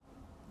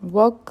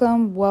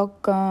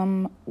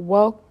Welcome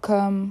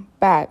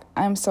back.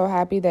 I'm so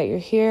happy that you're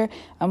here.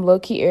 I'm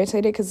low-key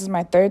irritated because this is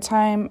my third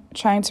time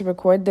trying to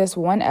record this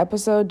one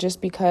episode just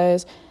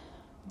because,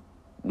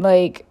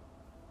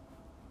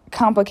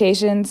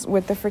 complications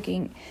with the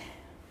freaking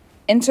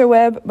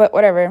interweb, but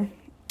whatever.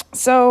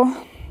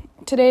 So,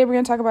 today we're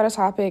going to talk about a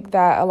topic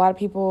that a lot of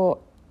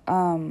people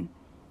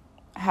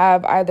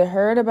have either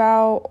heard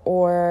about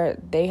or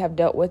they have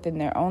dealt with in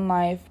their own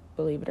life.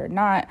 Believe it or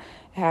not,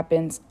 it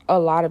happens a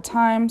lot of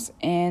times,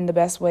 and the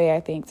best way I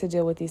think to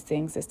deal with these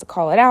things is to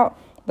call it out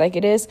like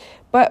it is.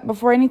 But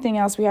before anything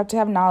else, we have to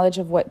have knowledge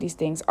of what these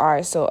things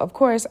are. So of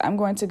course, I'm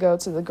going to go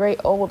to the great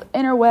old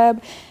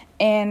interweb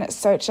and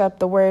search up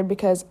the word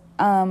because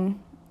I'm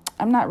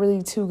not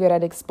really too good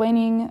at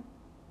explaining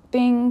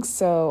things,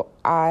 so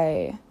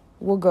I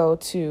will go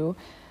to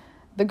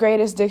the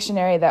greatest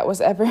dictionary that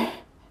was ever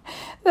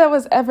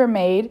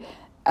made.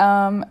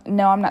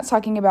 No, I'm not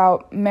talking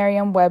about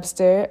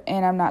Merriam-Webster,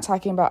 and I'm not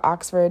talking about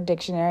Oxford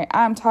Dictionary.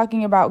 I'm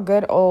talking about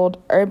good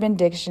old Urban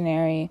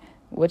Dictionary,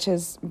 which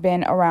has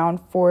been around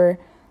for,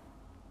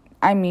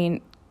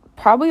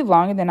 probably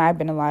longer than I've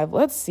been alive.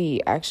 Let's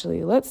see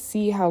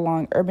how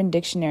long Urban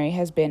Dictionary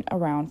has been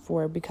around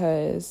for,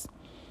 because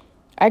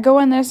I go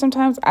in there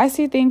sometimes, I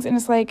see things, and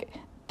it's like,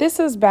 this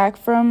is back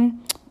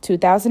from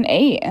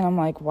 2008, and I'm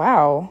like,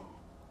 wow,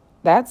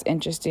 that's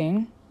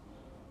interesting.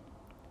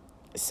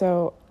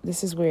 So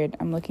this is weird.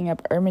 I'm looking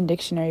up Urban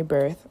Dictionary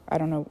birth. I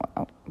don't know.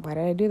 Why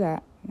did I do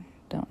that?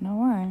 Don't know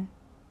why.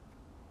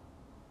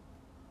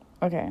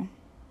 Okay.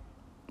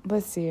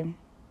 Let's see.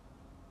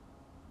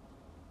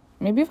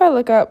 Maybe if I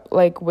look up,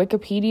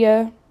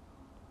 Wikipedia,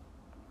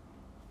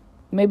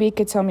 maybe it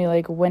could tell me,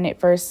 when it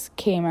first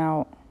came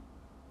out.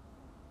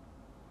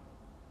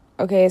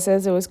 Okay, it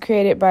says it was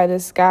created by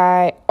this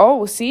guy.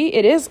 Oh, see?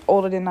 It is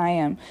older than I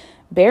am.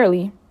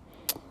 Barely.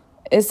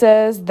 It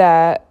says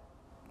that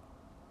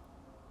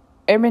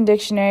Urban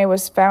Dictionary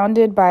was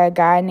founded by a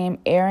guy named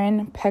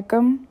Aaron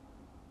Peckham.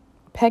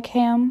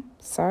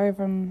 Sorry if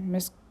I'm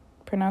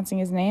mispronouncing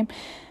his name.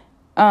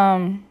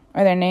 Or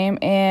their name.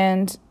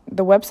 And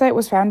the website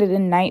was founded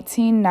in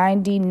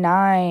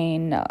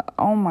 1999.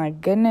 Oh my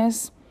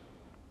goodness.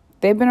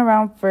 They've been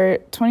around for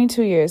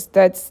 22 years.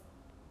 That's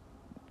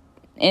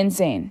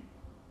insane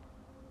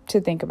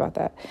to think about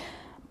that.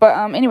 But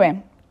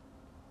anyway,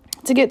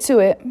 to get to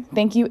it,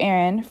 thank you,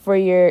 Aaron, for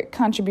your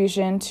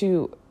contribution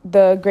to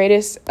the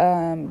greatest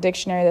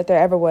dictionary that there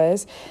ever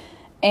was.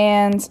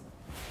 And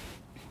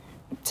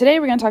today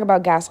we're going to talk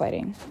about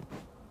gaslighting.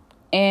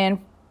 And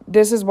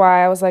this is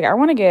why I was like, I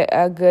want to get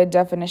a good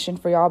definition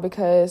for y'all,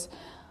 because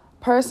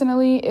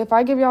personally, if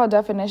I give y'all a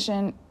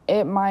definition,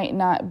 it might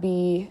not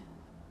be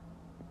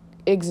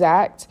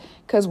exact,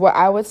 because what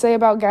I would say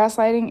about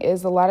gaslighting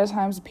is a lot of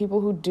times the people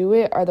who do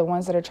it are the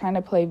ones that are trying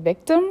to play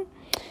victim,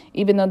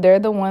 even though they're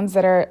the ones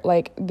that are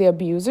the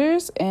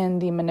abusers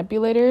and the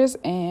manipulators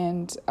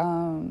and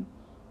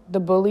the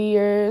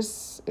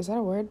bulliers. Is that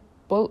a word?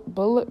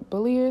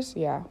 Bulliers?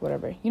 Yeah,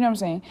 whatever. You know what I'm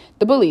saying?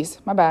 The bullies.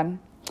 My bad.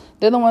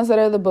 They're the ones that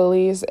are the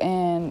bullies,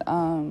 and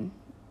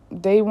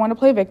they want to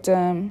play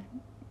victim.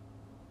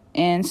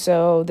 And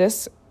so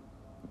this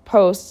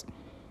post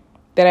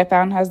that I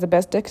found has the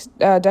best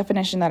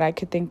definition that I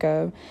could think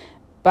of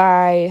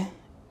by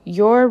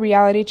Your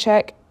Reality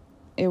Check.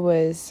 It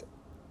was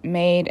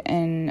made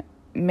in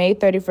May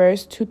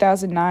 31st,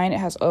 2009. It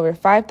has over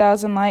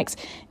 5,000 likes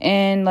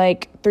and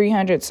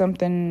 300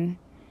 something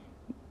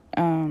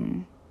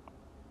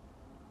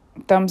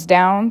thumbs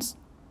downs.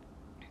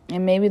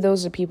 And maybe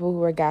those are people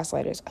who are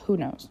gaslighters. Who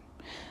knows?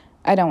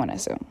 I don't want to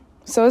assume.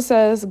 So it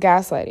says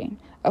gaslighting,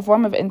 a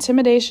form of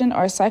intimidation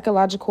or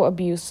psychological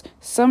abuse,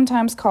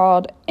 sometimes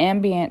called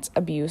ambient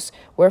abuse,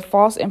 where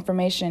false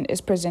information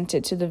is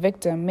presented to the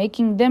victim,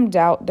 making them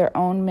doubt their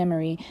own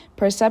memory,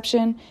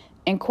 perception,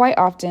 and quite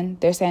often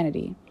their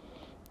sanity.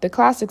 The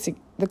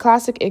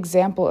classic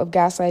example of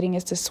gaslighting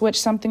is to switch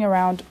something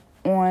around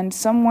on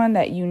someone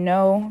that you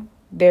know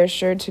they're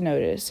sure to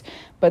notice,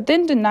 but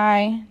then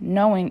deny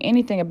knowing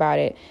anything about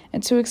it,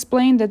 and to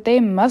explain that they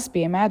must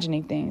be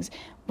imagining things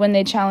when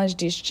they challenge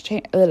these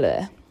changes.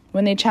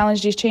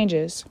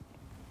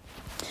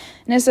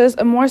 And it says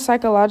a more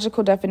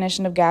psychological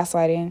definition of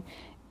gaslighting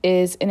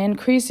is an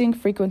increasing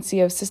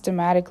frequency of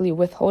systematically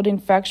withholding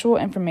factual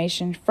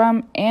information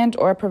from and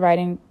or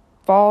providing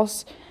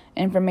false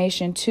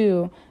information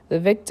to the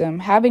victim,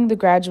 having the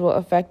gradual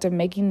effect of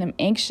making them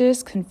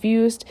anxious,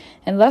 confused,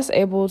 and less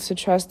able to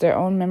trust their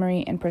own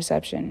memory and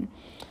perception.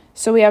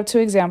 So we have two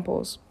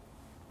examples.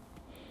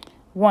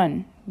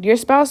 1. Your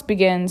spouse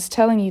begins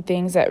telling you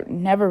things that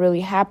never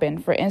really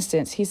happened. For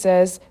instance, he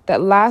says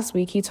that last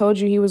week he told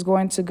you he was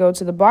going to go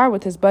to the bar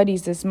with his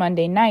buddies this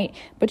Monday night,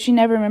 but you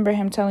never remember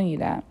him telling you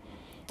that.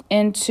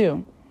 And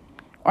 2.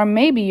 Or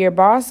maybe your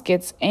boss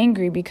gets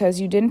angry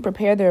because you didn't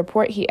prepare the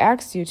report he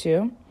asked you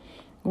to.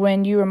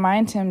 When you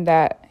remind him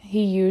that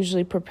he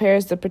usually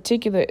prepares that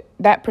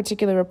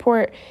particular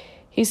report,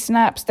 he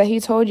snaps that he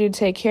told you to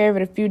take care of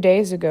it a few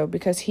days ago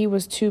because he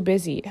was too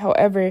busy.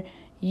 However,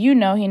 you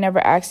know he never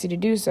asked you to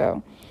do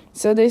so.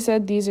 So they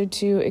said these are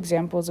 2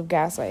 examples of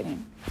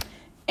gaslighting.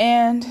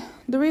 And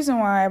the reason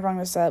why I brought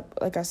this up,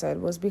 like I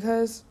said, was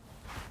because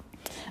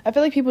I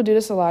feel like people do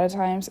this a lot of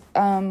times.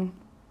 And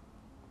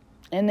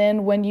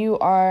then when you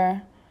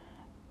are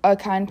a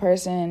kind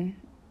person,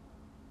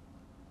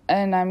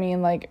 and I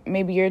mean, like,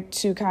 maybe you're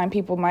too kind,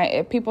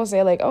 if people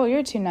say, like, oh,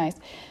 you're too nice.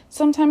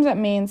 Sometimes that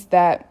means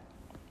that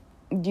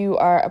you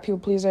are a people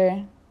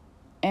pleaser.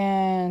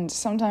 And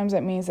sometimes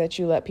that means that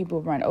you let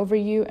people run over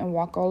you and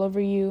walk all over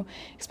you,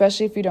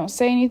 especially if you don't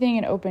say anything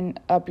and open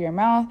up your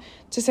mouth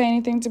to say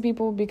anything to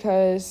people,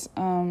 because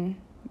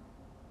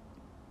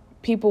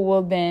people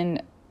will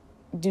then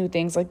do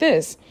things like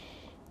this,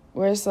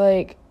 where it's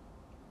like,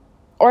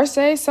 or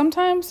say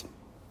sometimes,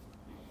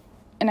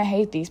 and I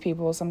hate these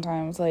people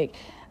sometimes, like,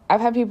 I've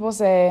had people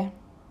say,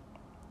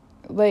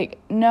 like,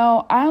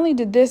 no, I only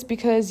did this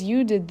because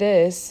you did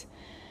this.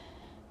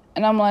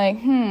 And I'm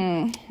like, you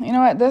know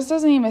what? This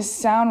doesn't even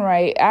sound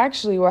right.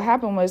 Actually, what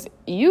happened was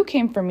you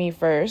came for me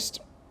first,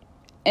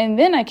 and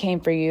then I came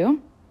for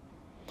you.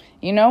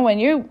 You know, when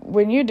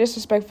you're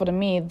disrespectful to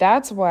me,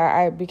 that's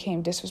why I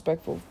became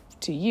disrespectful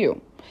to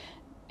you.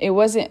 It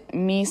wasn't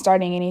me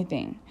starting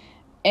anything.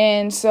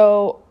 And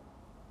so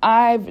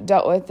I've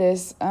dealt with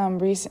this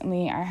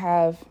recently. I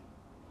have,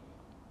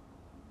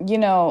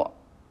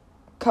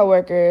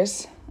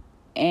 coworkers,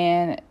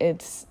 and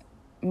it's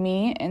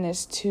me and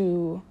it's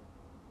 2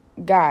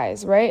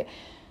 guys, right?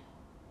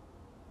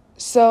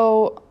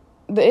 So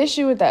the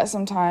issue with that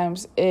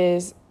sometimes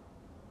is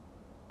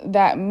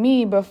that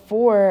me,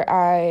 before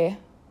I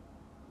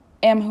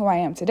am who I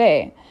am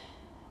today,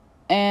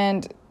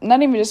 and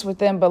not even just with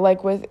them, but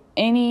like with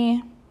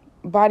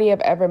anybody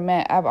I've ever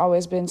met, I've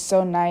always been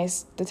so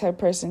nice, the type of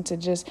person to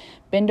just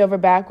bend over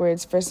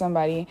backwards for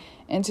somebody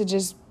and to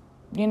just,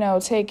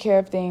 take care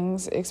of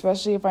things,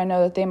 especially if I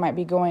know that they might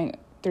be going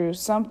through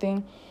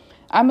something.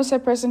 I'm a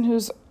type of person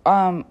who's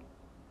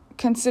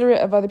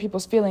considerate of other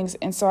people's feelings,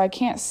 and so I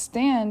can't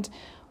stand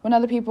when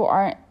other people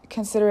aren't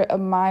considerate of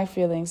my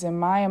feelings and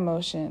my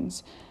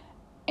emotions.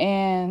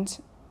 And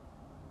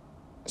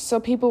so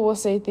people will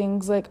say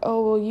things like,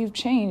 oh, well, you've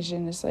changed.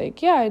 And it's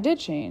like, yeah, I did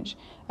change.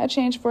 I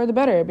changed for the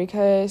better,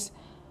 because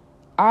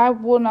I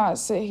will not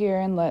sit here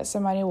and let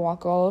somebody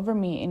walk all over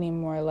me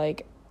anymore.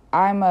 Like,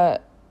 I'm a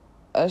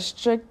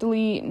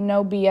strictly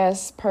no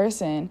BS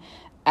person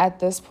at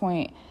this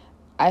point.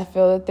 I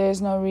feel that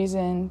there's no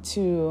reason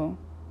to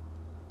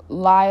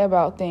lie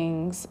about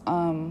things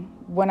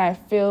when I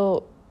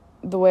feel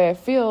the way I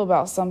feel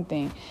about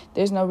something.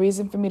 There's no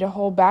reason for me to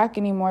hold back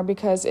anymore,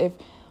 because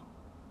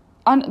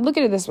look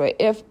at it this way.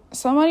 If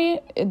somebody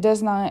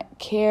does not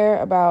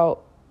care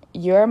about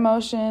your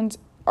emotions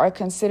or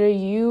consider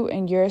you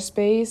in your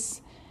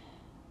space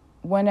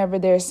whenever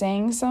they're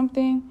saying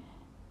something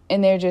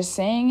and they're just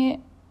saying it,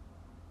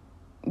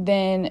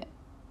 then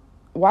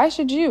why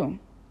should you?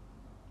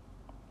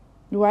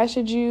 Why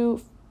should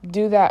you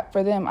do that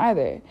for them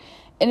either?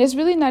 And it's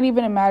really not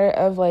even a matter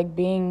of like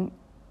being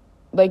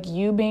like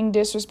you being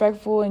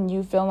disrespectful and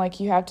you feeling like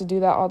you have to do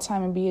that all the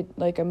time and be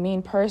like a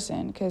mean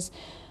person, because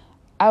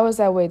I was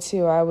that way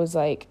too. I was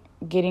like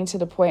getting to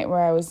the point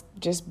where I was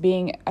just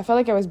I felt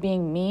like I was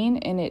being mean,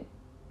 and it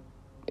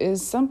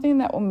is something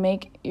that will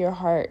make your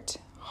heart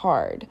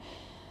hard.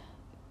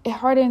 It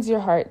hardens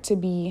your heart to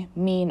be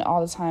mean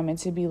all the time and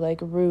to be like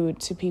rude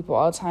to people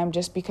all the time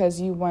just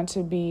because you want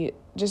to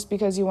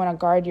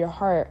guard your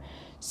heart.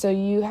 So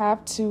you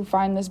have to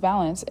find this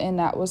balance, and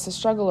that was the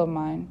struggle of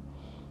mine.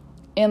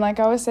 And like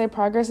I always say,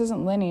 progress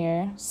isn't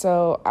linear.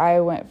 So I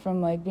went from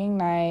like being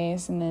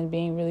nice and then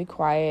being really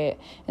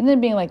quiet and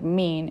then being like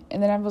mean.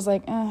 And then I was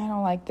like, I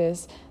don't like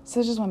this.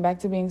 So I just went back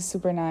to being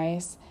super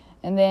nice.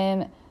 And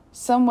then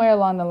somewhere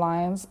along the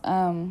lines,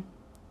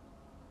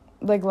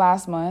 like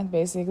last month,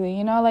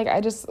 basically, like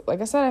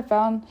I said, I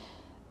found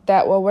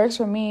that what works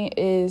for me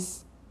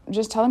is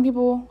just telling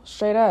people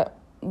straight up,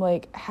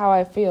 like how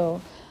I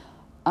feel.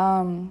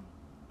 And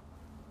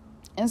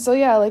so,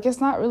 yeah, like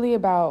it's not really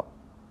about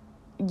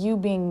you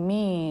being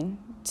mean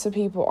to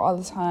people all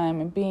the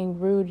time and being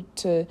rude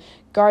to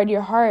guard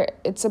your heart.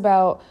 It's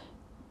about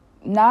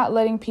not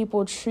letting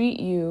people treat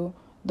you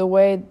the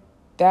way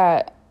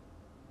that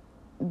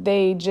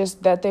they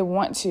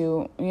want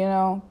to,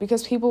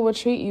 because people will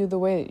treat you the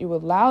way that you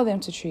allow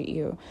them to treat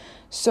you.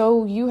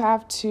 So you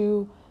have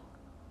to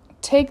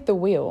take the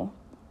wheel,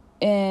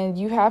 and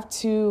you have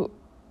to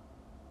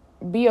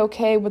be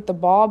okay with the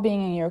ball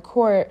being in your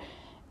court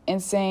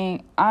and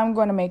saying, I'm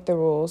going to make the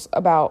rules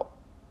about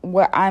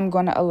what I'm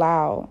going to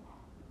allow.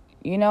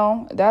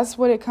 That's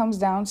what it comes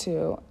down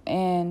to.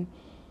 And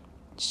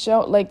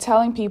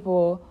telling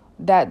people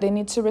that they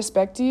need to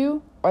respect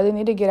you or they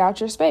need to get out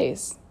your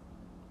space.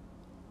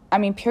 I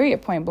mean,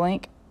 period, point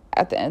blank,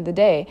 at the end of the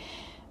day.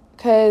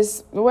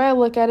 Because the way I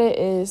look at it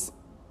is,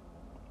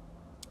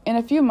 in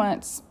a few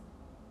months,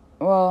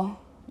 I'm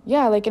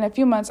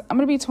going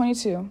to be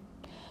 22.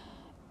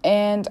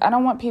 And I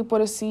don't want people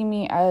to see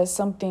me as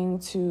something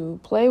to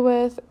play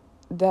with,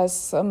 that's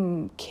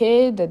some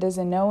kid that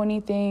doesn't know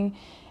anything.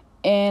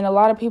 And a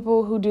lot of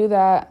people who do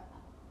that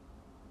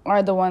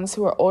are the ones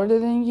who are older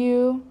than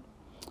you,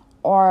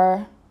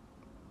 or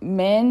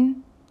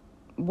women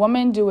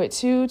do it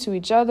too, to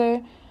each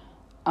other.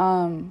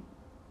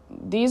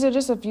 These are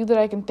just a few that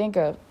I can think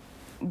of.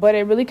 But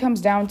it really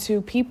comes down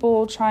to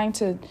people trying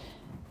to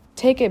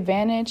take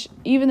advantage.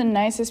 Even the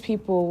nicest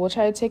people will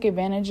try to take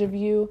advantage of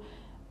you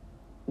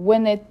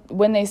when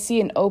they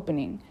see an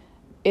opening.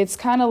 It's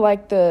kind of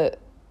like the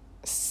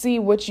see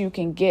what you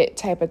can get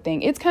type of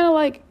thing. It's kind of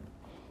like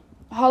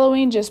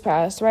Halloween just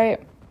passed,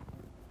 right?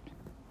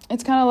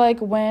 It's kind of like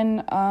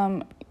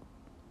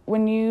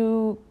when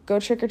you go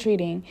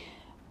trick-or-treating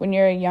when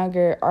you're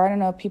younger, or I don't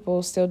know if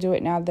people still do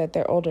it now that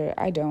they're older.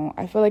 I don't.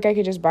 I feel like I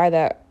could just buy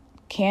that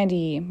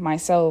candy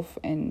myself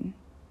and,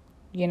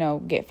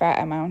 get fat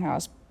at my own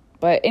house.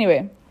 But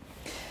anyway,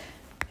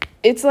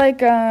 it's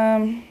like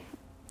when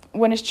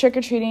you're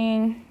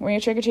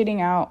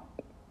trick-or-treating out,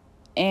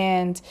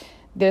 and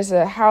there's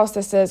a house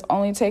that says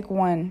only take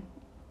one.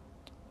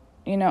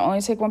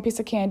 Only take one piece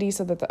of candy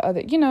so that the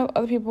other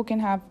people can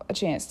have a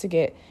chance to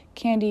get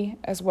candy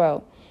as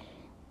well.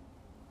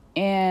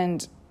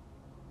 And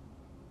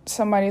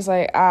somebody's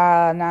like,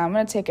 I'm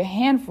going to take a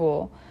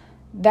handful.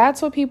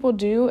 That's what people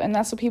do, and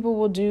that's what people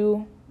will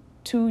do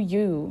to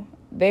you.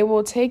 They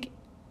will take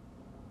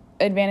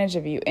advantage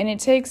of you, and it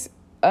takes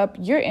up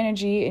your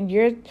energy and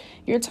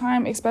your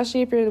time,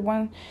 especially if you're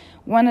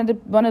one of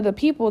the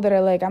people that are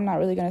like, I'm not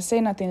really going to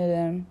say nothing to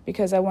them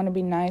because I want to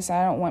be nice.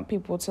 I don't want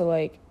people to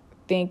like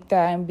think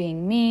that I'm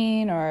being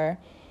mean or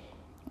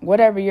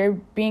whatever. You're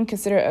being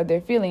considerate of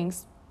their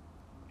feelings.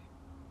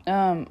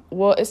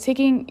 Well, it's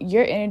taking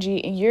your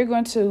energy, and you're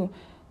going to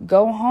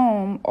go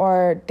home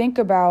or think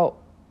about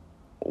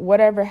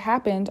whatever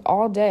happened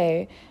all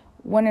day,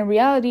 when in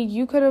reality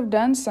you could have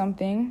done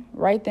something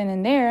right then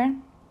and there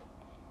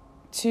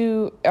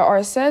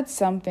or said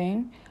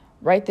something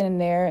right then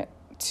and there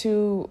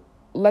to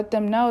let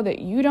them know that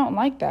you don't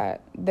like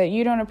that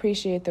you don't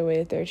appreciate the way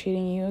that they're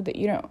treating you, that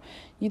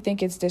you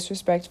think it's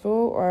disrespectful,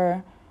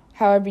 or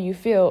however you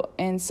feel.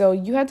 And so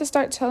you have to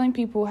start telling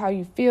people how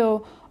you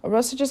feel, or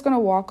else they're just going to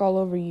walk all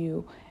over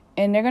you,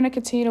 and they're going to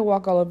continue to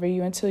walk all over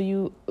you until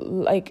you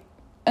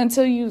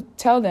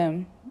tell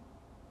them,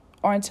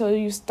 or until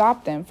you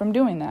stop them from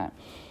doing that.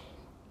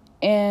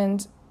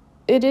 And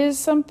it is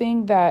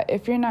something that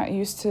if you're not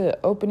used to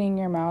opening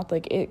your mouth,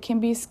 like, it can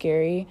be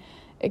scary.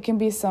 It can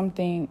be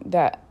something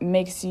that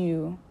makes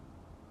you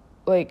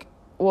like,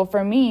 well,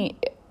 for me,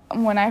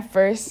 when I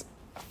first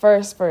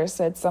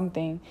said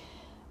something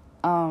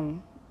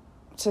to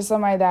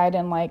somebody that I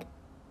didn't like,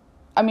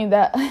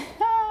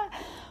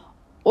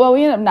 well,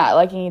 we ended up not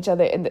liking each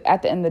other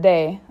at the end of the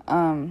day,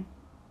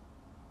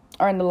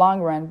 or in the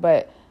long run.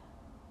 But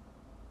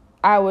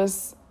I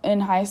was in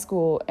high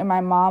school, and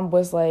my mom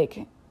was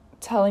like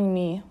telling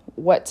me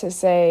what to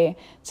say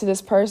to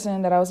this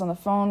person that I was on the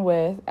phone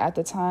with at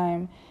the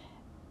time,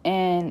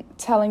 and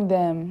telling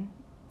them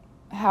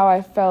how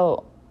I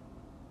felt,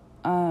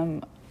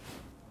 and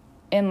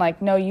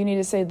like, no, you need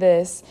to say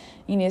this,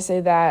 you need to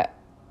say that,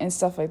 and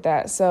stuff like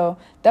that. So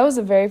that was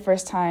the very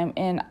first time.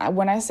 And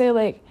when I say,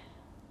 like,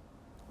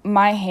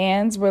 my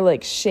hands were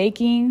like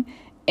shaking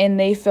and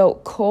they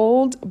felt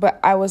cold, but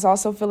I was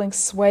also feeling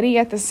sweaty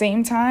at the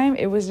same time.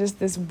 It was just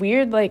this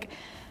weird, like,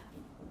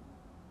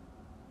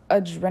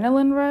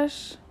 adrenaline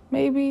rush,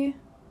 maybe,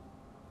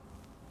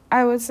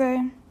 I would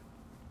say.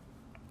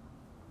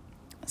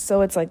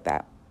 So it's like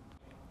that.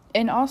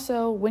 And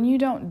also, when you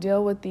don't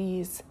deal with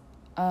these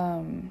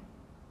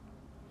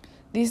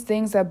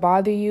things that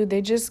bother you,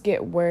 they just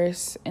get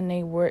worse,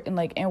 and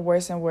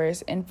worse and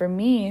worse. And for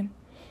me,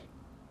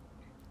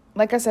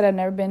 like I said, I've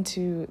never been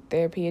to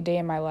therapy a day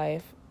in my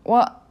life.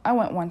 Well, I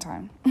went one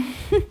time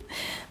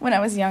when I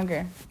was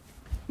younger,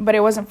 but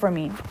it wasn't for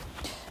me.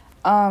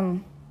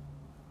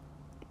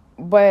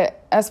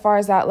 But as far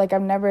as that, like,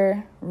 I've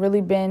never really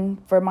been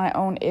for my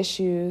own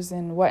issues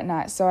and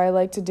whatnot. So I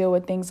like to deal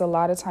with things a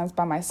lot of times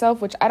by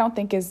myself, which I don't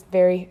think is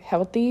very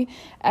healthy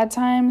at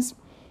times,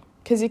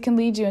 because it can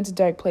lead you into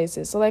dark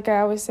places. So like I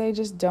always say,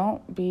 just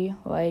don't be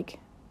like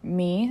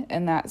me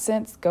in that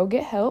sense. Go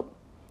get help.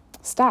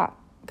 Stop.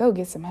 Go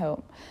get some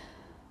help.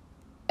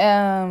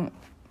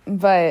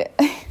 But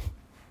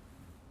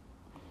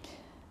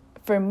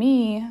for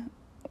me,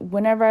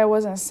 whenever I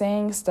wasn't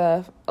saying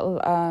stuff,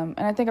 and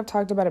I think I've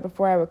talked about it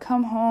before, I would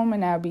come home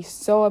and I would be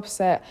so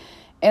upset.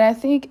 And I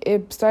think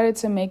it started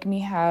to make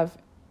me have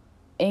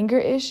anger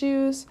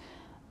issues,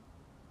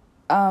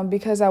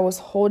 because I was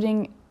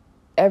holding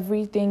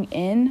everything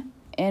in.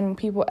 And when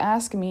people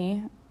ask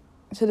me,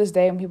 to this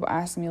day, when people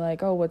ask me,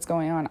 like, oh, what's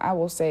going on, I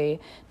will say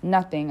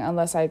nothing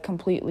unless I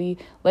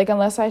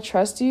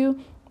trust you.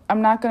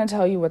 I'm not going to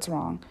tell you what's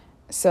wrong.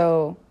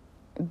 So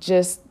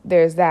just,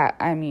 there's that.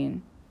 I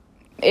mean,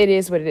 it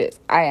is what it is.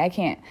 I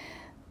can't,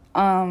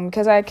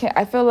 because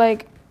I feel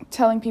like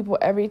telling people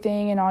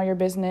everything and all your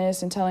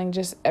business and telling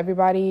just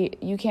everybody,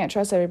 you can't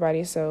trust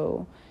everybody.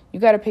 So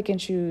you got to pick and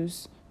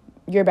choose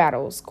your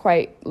battles,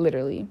 quite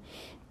literally.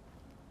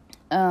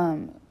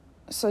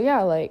 So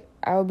yeah, like,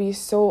 I would be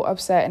so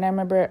upset. And I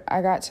remember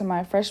I got to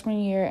my freshman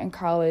year in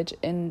college,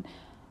 and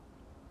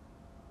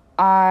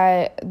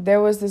there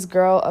was this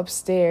girl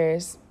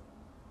upstairs,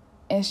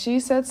 and she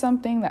said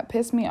something that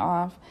pissed me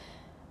off.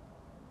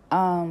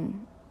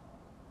 And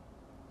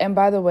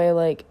by the way,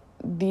 like,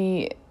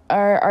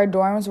 our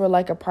dorms were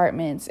like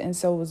apartments, and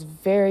so it was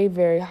very,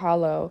 very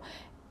hollow.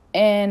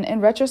 And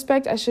in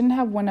retrospect, I shouldn't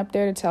have went up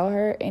there to tell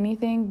her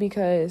anything,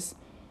 because,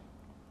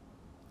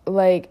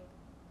 like,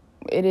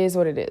 it is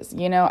what it is,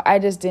 you know? I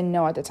just didn't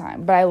know at the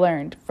time. But I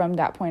learned from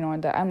that point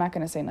on that I'm not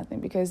going to say nothing,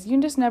 because you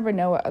just never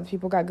know what other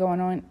people got going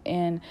on.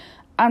 And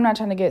I'm not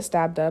trying to get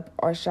stabbed up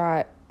or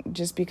shot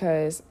just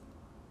because,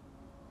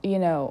 you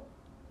know,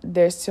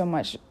 there's so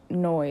much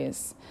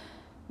noise.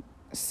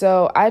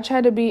 So I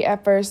tried to be,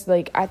 at first,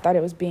 like, I thought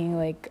it was being,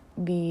 like,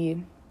 the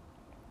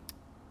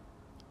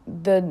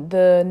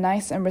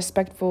nice and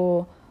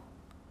respectful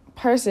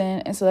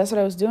person, and so that's what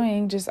I was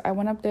doing. Just, I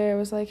went up there, it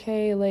was like,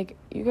 hey, like,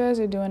 you guys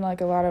are doing,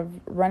 like, a lot of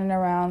running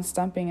around,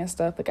 stumping and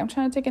stuff. Like, I'm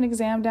trying to take an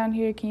exam down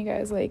here. Can you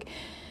guys, like,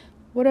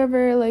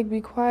 whatever, like, be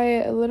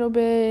quiet a little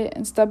bit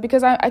and stuff?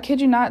 Because I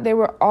kid you not, they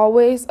were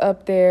always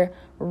up there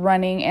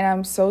running, and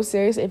I'm so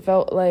serious. It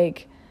felt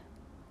like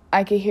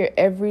I could hear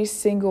every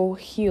single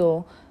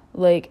heel.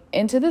 Like,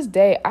 and to this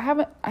day,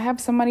 I have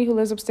somebody who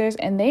lives upstairs,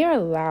 and they are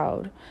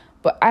loud,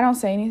 but I don't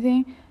say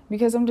anything,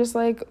 because I'm just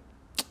like,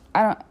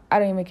 I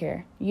don't even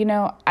care. You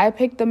know, I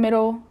picked the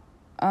middle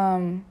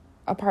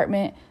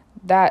apartment.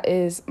 That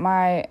is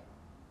my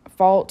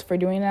fault for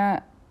doing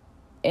that.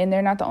 And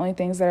they're not the only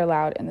things that are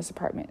loud in this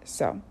apartment.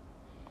 So,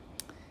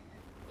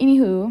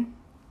 anywho,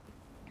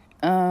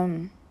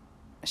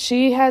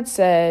 she had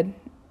said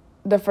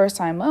the first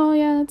time, oh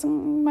yeah, that's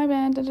my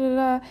bad, da, da,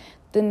 da.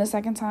 Then the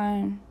second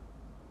time,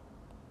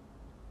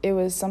 it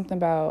was something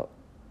about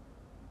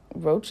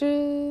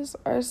roaches,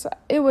 or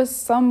it was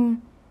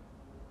some,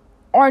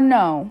 or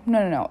no.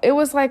 It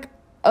was like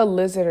a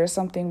lizard or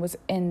something was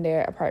in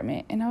their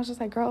apartment. And I was just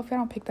like, girl, if I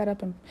don't pick that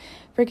up and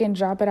freaking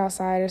drop it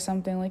outside or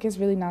something, like, it's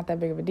really not that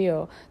big of a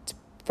deal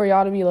for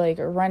y'all to be, like,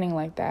 running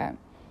like that.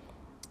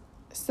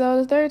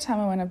 So the third time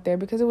I went up there,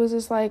 because it was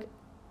just like,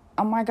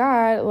 oh my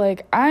God,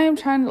 like, I am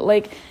trying to,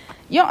 like,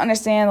 you don't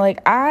understand,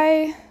 like,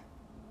 I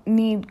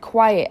need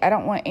quiet. I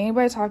don't want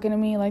anybody talking to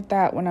me like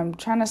that when I'm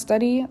trying to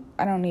study.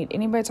 I don't need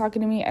anybody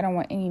talking to me. I don't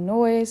want any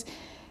noise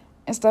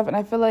and stuff. And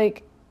I feel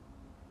like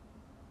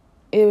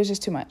it was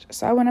just too much.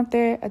 So I went up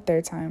there a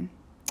third time.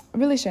 I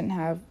really shouldn't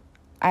have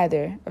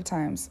either of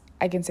times.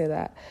 I can say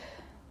that.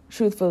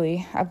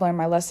 Truthfully, I've learned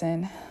my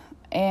lesson.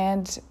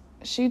 And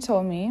she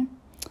told me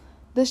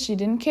that she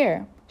didn't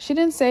care. She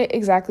didn't say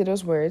exactly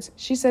those words.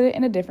 She said it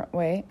in a different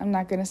way. I'm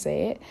not going to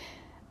say it.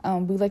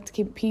 We like to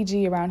keep it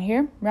PG around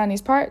here, around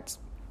these parts.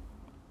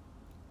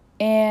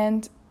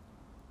 And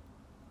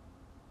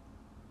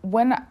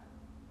when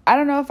I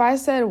don't know if I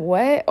said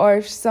what or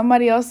if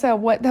somebody else said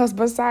what that was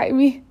beside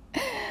me,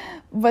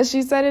 but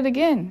she said it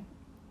again.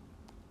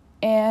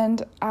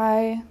 And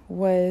I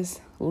was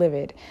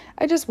livid.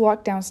 I just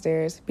walked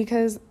downstairs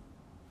because,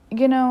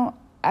 you know,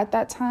 at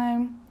that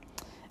time,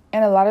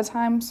 and a lot of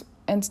times,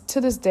 and to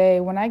this day,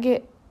 when I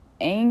get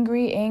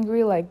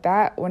angry like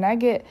that, and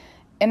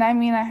I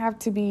mean I have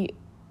to be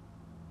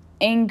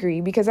angry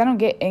because I don't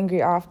get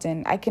angry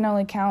often. I can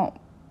only count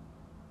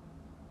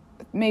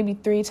maybe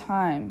 3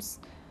 times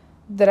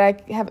that I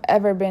have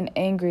ever been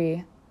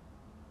angry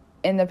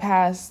in the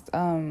past,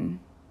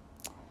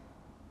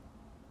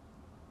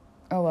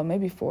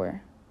 maybe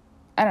 4.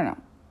 I don't know.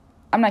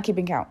 I'm not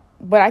keeping count.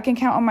 But I can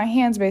count on my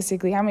hands,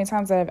 basically, how many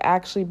times I've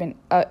actually been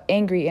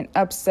angry and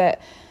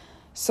upset.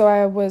 So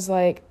I was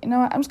like, you know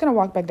what? I'm just going to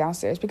walk back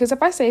downstairs. Because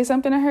if I say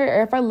something to her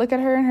or if I look at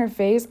her in her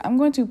face, I'm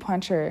going to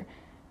punch her.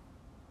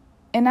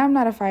 And I'm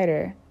not a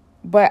fighter.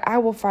 But I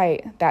will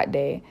fight that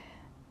day.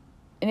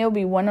 And it'll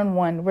be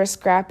one-on-one. We're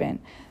scrapping.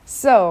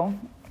 So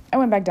I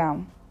went back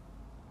down.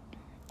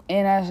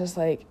 And I was just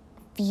like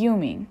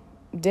fuming.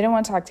 Didn't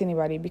want to talk to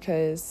anybody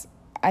because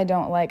I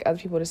don't like other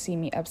people to see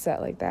me upset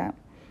like that.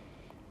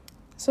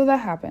 So that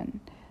happened.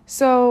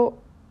 So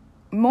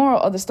moral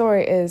of the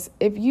story is,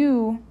 if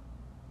you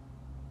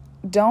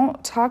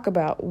don't talk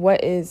about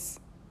what is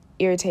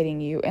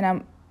irritating you,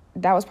 and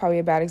that was probably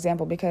a bad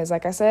example because,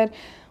 like I said,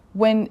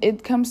 when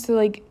it comes to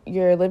like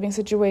your living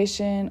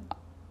situation,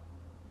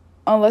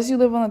 unless you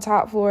live on the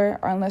top floor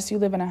or unless you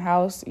live in a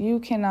house, you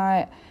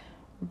cannot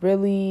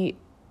really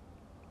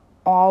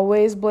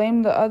always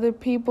blame the other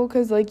people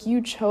because like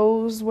you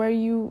chose where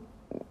you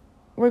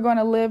were going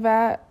to live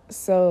at.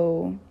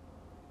 So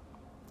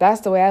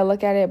that's the way I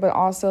look at it. But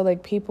also,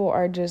 like, people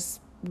are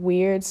just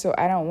weird, so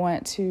I don't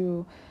want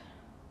to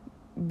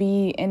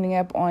be ending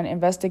up on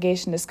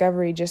investigation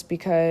discovery just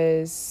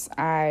because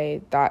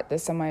I thought that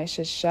somebody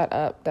should shut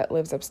up that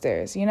lives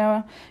upstairs. You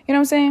know what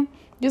I'm saying?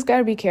 You just got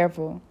to be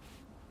careful.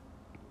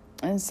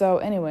 And so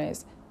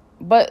anyways,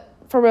 but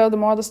for real, the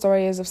moral of the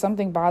story is, if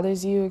something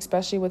bothers you,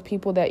 especially with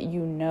people that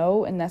you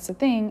know, and that's the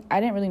thing, I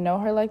didn't really know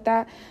her like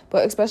that,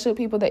 but especially with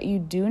people that you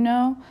do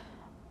know,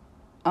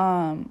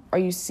 or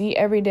you see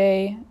every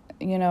day,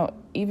 you know,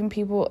 even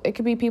people, it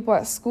could be people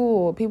at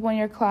school, people in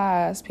your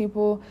class,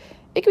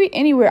 it could be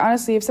anywhere,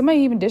 honestly. If somebody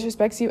even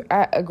disrespects you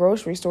at a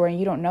grocery store and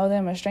you don't know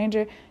them, a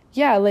stranger,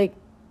 yeah, like,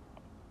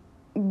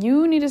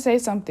 you need to say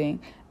something,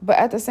 but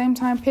at the same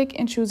time, pick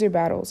and choose your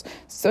battles.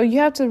 So you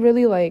have to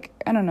really, like,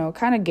 I don't know,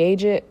 kind of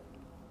gauge it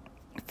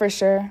for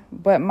sure.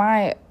 But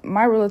my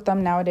rule of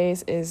thumb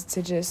nowadays is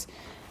to just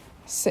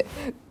say,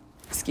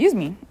 excuse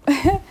me,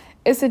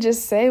 is to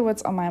just say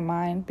what's on my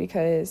mind,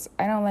 because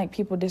I don't like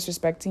people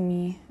disrespecting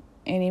me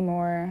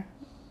anymore.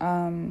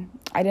 I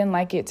didn't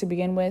like it to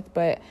begin with,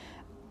 but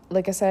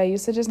like I said, I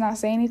used to just not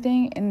say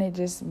anything, and it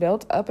just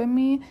built up in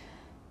me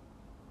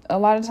a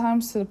lot of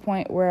times to the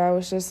point where I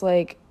was just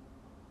like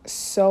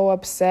so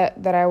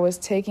upset that I was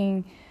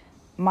taking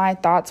my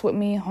thoughts with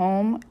me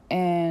home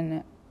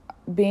and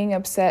being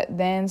upset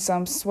then. So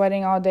I'm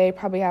sweating all day,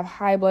 probably have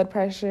high blood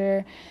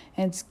pressure,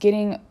 and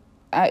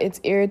it's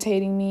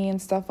irritating me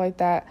and stuff like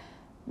that.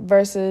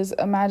 Versus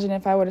imagine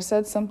if I would have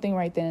said something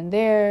right then and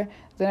there,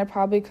 then I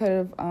probably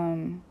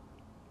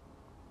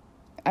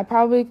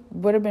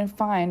would have been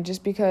fine,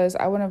 just because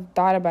I wouldn't have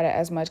thought about it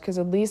as much, because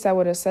at least I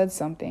would have said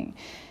something.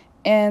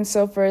 And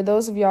so for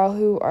those of y'all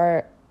who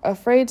are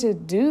afraid to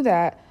do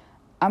that,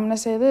 I'm going to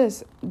say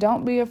this.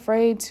 Don't be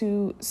afraid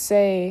to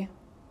say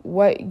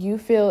what you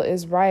feel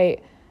is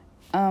right,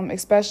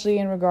 especially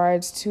in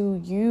regards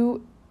to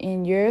you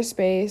in your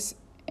space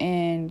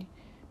and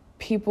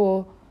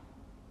people,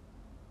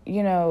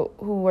 you know,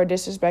 who are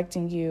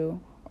disrespecting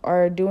you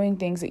or doing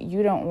things that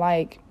you don't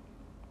like,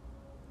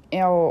 you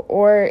know,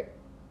 or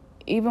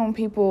even when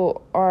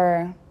people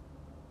are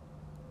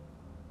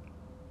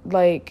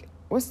like,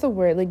 what's the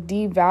word? Like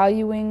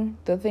devaluing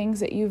the things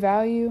that you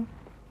value.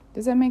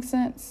 Does that make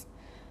sense?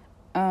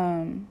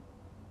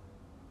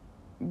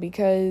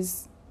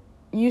 Because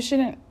you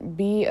shouldn't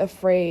be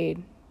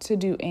afraid to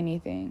do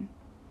anything.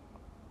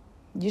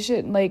 You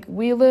should, like,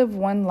 we live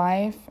one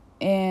life,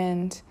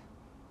 and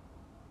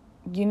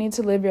you need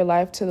to live your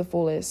life to the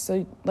fullest.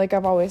 So like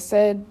I've always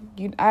said,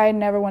 I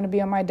never want to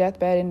be on my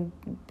deathbed and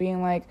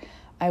being like,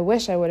 I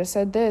wish I would have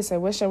said this, I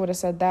wish I would have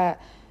said that.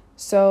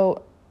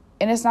 So,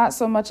 and it's not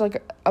so much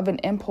like of an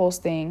impulse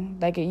thing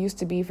like it used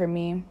to be for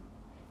me.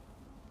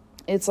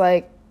 It's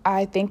like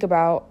I think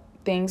about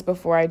things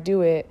before I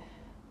do it.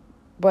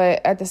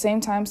 But at the same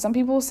time, some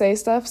people say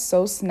stuff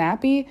so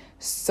snappy,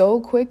 so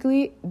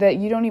quickly, that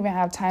you don't even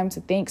have time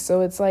to think.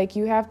 So it's like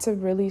you have to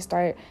really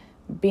start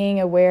being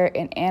aware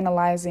and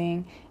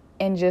analyzing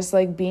and just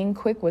like being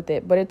quick with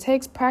it. But it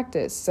takes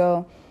practice.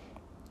 So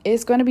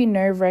it's going to be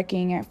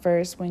nerve-wracking at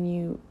first when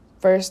you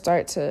first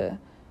start to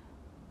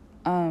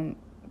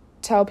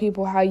tell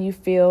people how you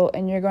feel,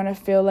 and you're going to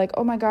feel like,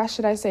 oh my gosh,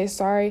 should I say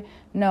sorry?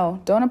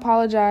 No, don't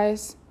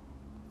apologize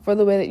for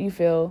the way that you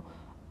feel.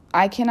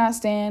 I cannot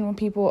stand when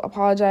people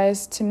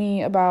apologize to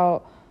me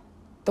about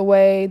the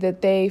way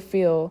that they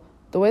feel.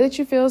 The way that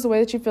you feel is the way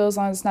that you feel, as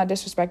long as it's not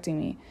disrespecting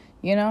me,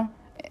 you know?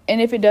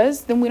 And if it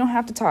does, then we don't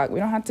have to talk. We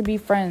don't have to be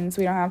friends.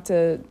 We don't have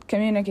to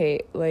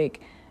communicate. Like,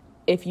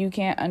 if we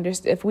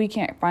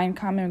can't find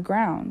common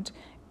ground,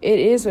 it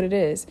is what it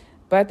is.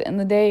 But at the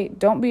end of the day,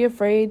 don't be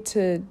afraid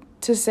to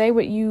say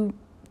what you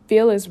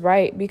feel is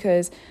right,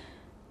 because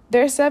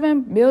there's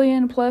 7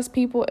 billion plus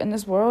people in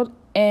this world,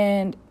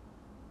 and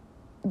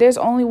there's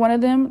only one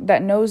of them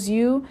that knows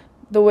you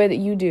the way that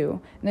you do.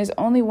 And there's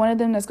only one of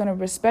them that's going to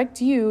respect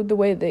you the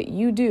way that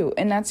you do.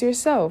 And that's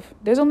yourself.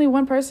 There's only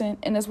one person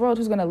in this world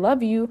who's going to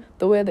love you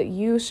the way that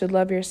you should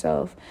love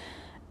yourself.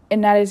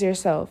 And that is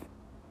yourself.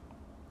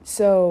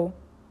 So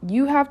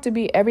you have to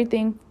be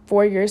everything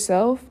for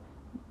yourself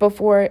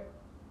before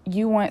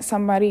you want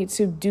somebody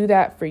to do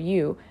that for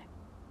you.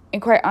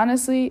 And quite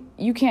honestly,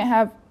 you can't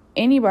have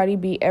anybody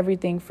be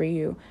everything for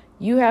you.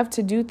 You have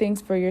to do things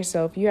for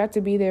yourself. You have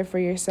to be there for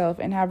yourself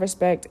and have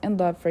respect and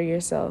love for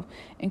yourself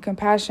and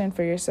compassion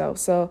for yourself.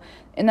 So,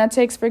 and that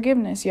takes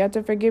forgiveness. You have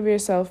to forgive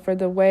yourself for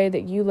the way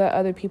that you let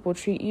other people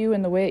treat you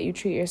and the way that you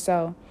treat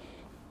yourself.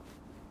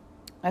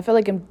 I feel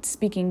like I'm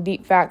speaking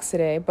deep facts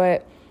today,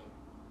 but,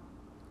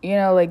 you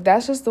know, like,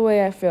 that's just the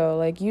way I feel.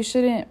 Like, you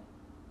shouldn't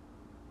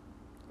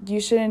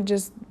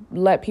just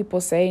let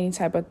people say any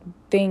type of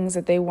things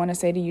that they want to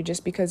say to you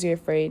just because you're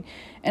afraid.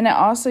 And I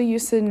also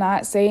used to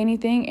not say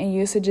anything and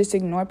used to just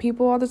ignore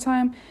people all the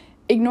time.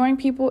 Ignoring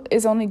people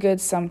is only good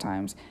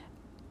sometimes.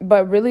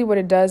 But really what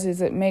it does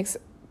is it makes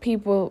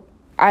people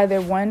either,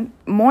 one,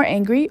 more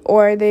angry,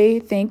 or they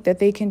think that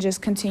they can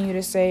just continue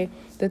to say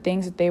the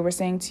things that they were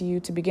saying to you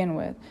to begin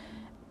with.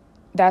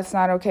 That's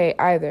not okay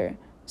either.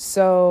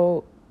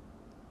 So,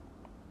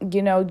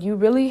 you know, you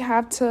really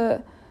have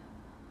to...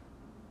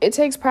 It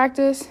takes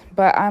practice,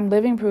 but I'm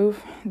living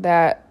proof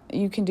that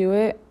you can do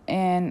it.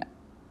 And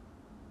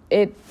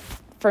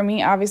for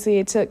me, obviously,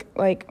 it took,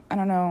 like, I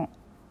don't know.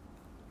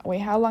 Wait,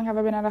 how long have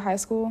I been out of high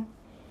school?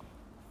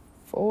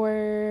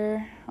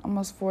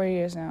 Almost 4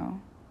 years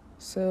now.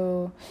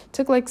 So it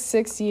took like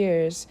 6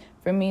 years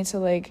for me to,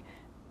 like,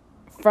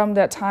 from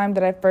that time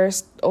that I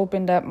first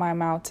opened up my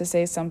mouth to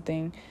say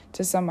something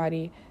to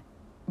somebody.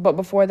 But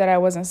before that, I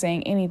wasn't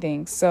saying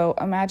anything. So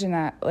imagine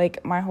that,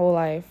 like, my whole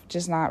life,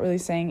 just not really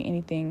saying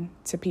anything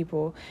to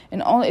people.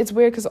 And it's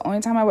weird because the only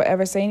time I would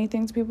ever say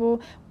anything to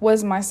people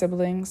was my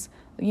siblings.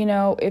 You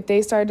know, if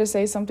they started to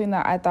say something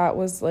that I thought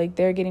was like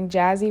they're getting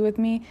jazzy with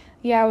me,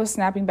 yeah, I was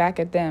snapping back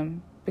at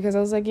them because I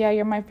was like, yeah,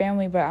 you're my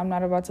family, but I'm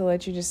not about to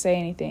let you just say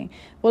anything.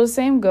 Well, the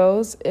same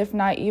goes, if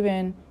not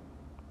even,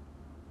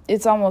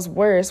 it's almost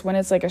worse when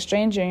it's like a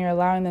stranger and you're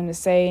allowing them to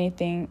say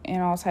anything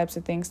and all types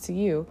of things to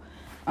you.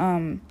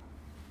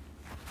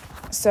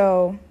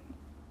 So,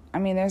 I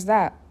mean, there's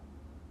that.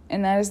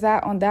 And that is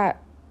that on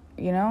that,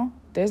 you know?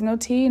 There's no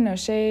tea, no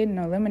shade,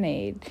 no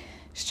lemonade.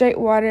 Straight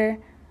water.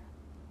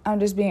 I'm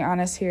just being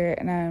honest here,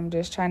 and I'm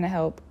just trying to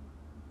help.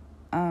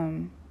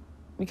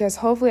 Because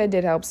hopefully I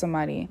did help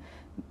somebody.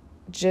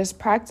 Just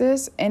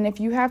practice. And if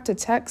you have to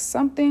text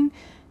something,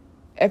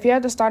 if you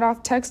have to start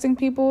off texting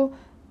people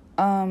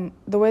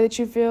the way that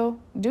you feel,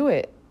 do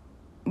it.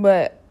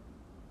 But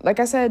like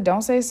I said,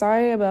 don't say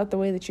sorry about the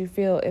way that you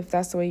feel if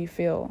that's the way you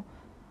feel.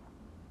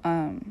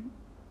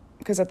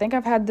 Because I think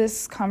I've had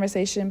this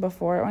conversation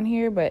before on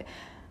here, but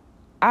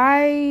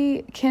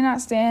I cannot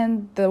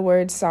stand the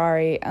word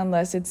sorry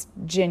unless it's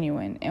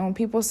genuine. And when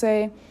people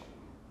say,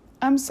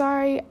 I'm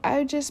sorry,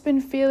 I've just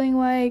been feeling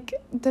like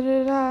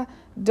da-da-da,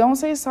 don't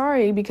say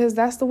sorry because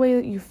that's the way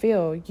that you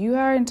feel. You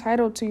are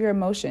entitled to your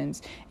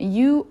emotions. And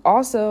you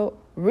also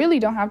really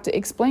don't have to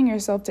explain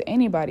yourself to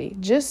anybody.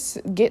 Just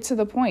get to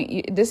the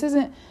point. This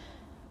isn't,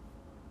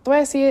 the way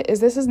I see it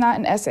is this is not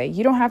an essay.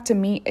 You don't have to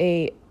meet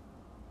a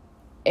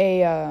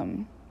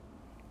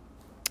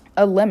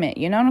limit.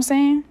 You know what I'm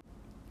saying?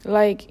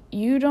 Like,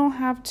 you don't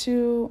have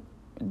to,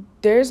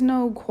 there's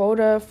no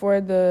quota for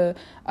the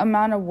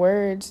amount of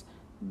words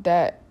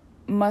that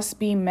must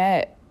be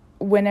met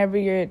whenever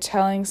you're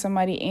telling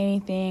somebody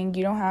anything.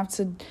 You don't have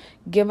to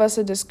give us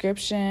a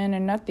description or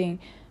nothing.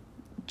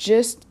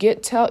 Just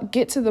get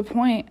to the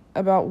point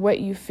about what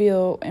you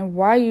feel and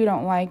why you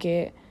don't like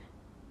it,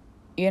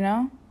 you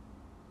know?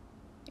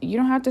 You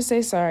don't have to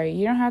say sorry.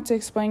 You don't have to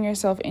explain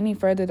yourself any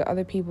further to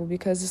other people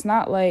because it's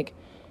not like,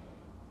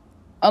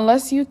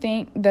 unless you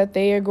think that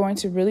they are going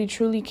to really,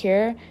 truly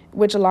care,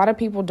 which a lot of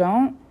people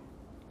don't.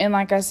 And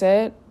like I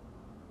said,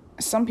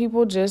 some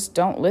people just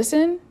don't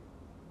listen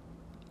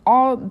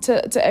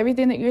to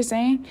everything that you're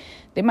saying.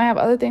 They might have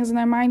other things in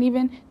their mind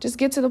even. Just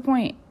get to the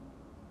point.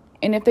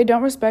 And if they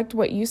don't respect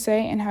what you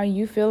say and how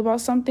you feel about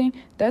something,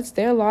 that's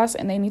their loss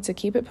and they need to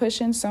keep it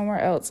pushing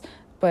somewhere else.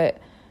 But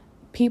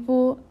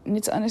people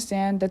need to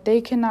understand that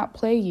they cannot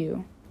play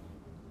you,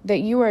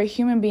 that you are a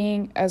human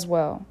being as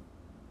well.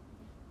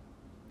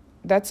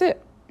 That's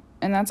it.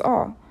 And that's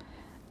all.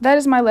 That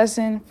is my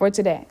lesson for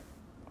today.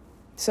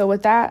 So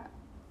with that,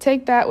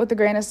 take that with a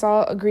grain of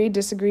salt. Agree,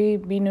 disagree,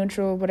 be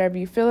neutral, whatever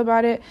you feel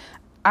about it.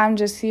 I'm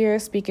just here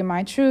speaking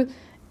my truth,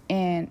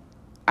 and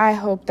I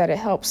hope that it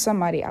helps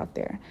somebody out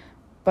there.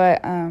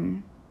 But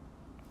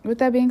with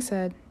that being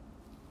said,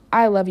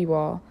 I love you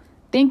all.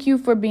 Thank you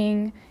for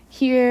being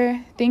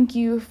here. Thank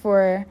you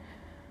for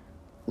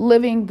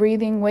living,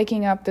 breathing,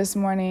 waking up this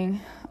morning.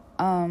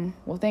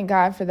 Well, thank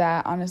God for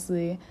that,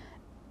 honestly.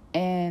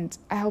 And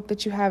I hope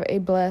that you have a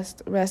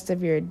blessed rest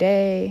of your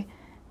day,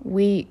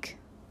 week,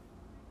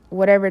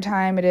 whatever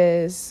time it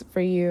is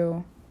for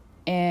you.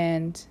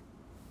 And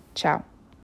ciao.